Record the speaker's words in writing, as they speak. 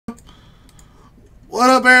What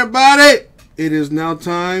up, everybody? It is now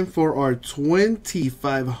time for our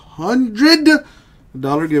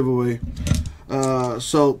 $2,500 giveaway.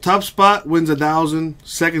 So top spot wins $1,000.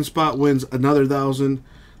 Second spot wins another $1,000.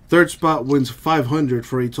 Third spot wins $500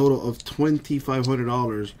 for a total of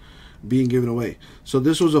 $2,500 being given away. So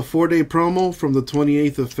this was a 4-day promo from the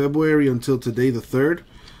 28th of February until today, the 3rd.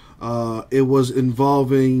 It was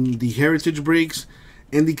involving the Heritage breaks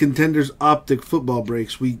and the Contenders Optic football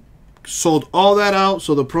breaks. We sold all that out,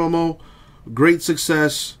 so the promo, great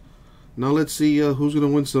success. Now let's see who's going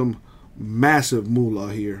to win some massive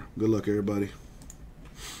moolah here. Good luck, everybody.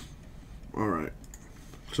 All right.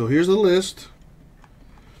 So here's the list.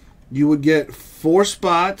 You would get 4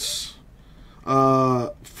 spots.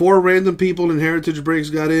 4 random people in Heritage breaks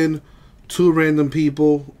got in. 2 random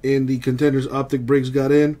people in the Contenders Optic breaks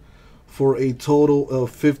got in for a total of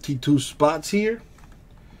 52 spots here.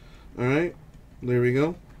 All right. There we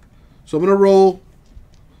go. So I'm going to roll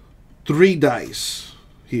 3 dice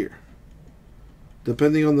here.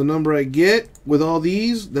 Depending on the number I get with all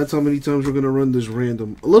these, that's how many times we're going to run this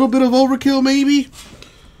random. A little bit of overkill maybe,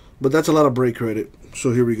 but that's a lot of break credit.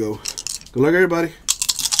 So here we go. Good luck, everybody.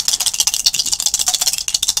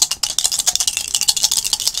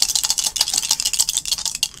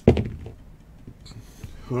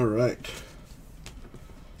 All right.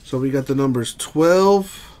 So we got the numbers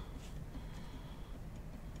 12,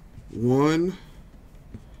 1,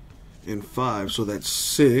 and 5. So that's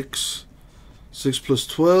 6. 6 plus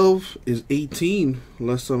 12 is 18.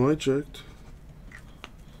 Last time I checked.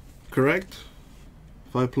 Correct?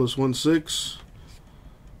 5 plus 1, 6.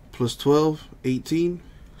 Plus 12, 18.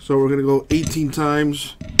 So we're going to go 18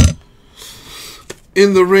 times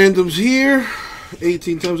in the randoms here.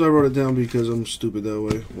 18 times. I wrote it down because I'm stupid that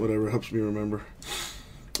way. Whatever, helps me remember.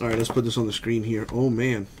 Alright, let's put this on the screen here. Oh,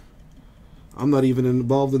 man. I'm not even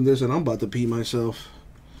involved in this, and I'm about to pee myself.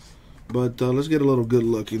 But let's get a little good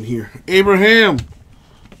luck in here. Abraham,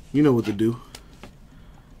 you know what to do.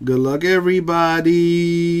 Good luck,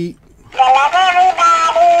 everybody. Good luck,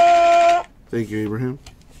 everybody. Thank you, Abraham.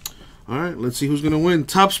 All right, let's see who's going to win.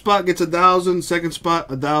 Top spot gets $1,000. Second spot,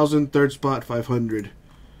 $1,000. Third spot, $500.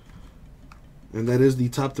 And that is the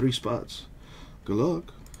top 3 spots. Good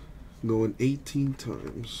luck. Going 18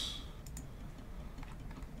 times.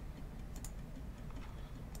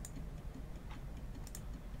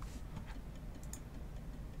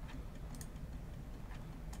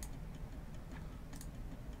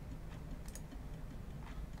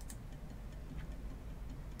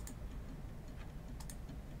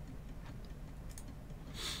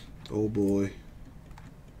 Oh boy.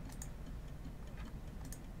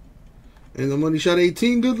 And the money shot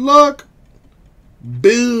 18. Good luck.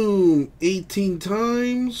 Boom. 18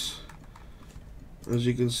 times. As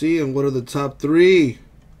you can see. And what are the top 3?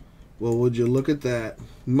 Well, would you look at that?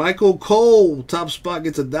 Michael Cole, top spot,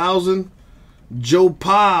 gets $1,000. Joe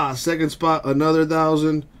Pa, second spot, another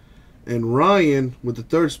 $1,000. And Ryan, with the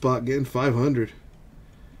third spot, getting $500.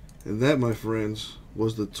 And that, my friends,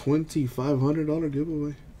 was the $2,500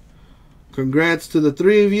 giveaway. Congrats to the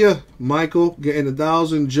 3 of you. Michael getting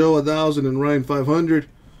 $1,000, Joe $1,000, and Ryan $500.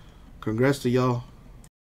 Congrats to y'all.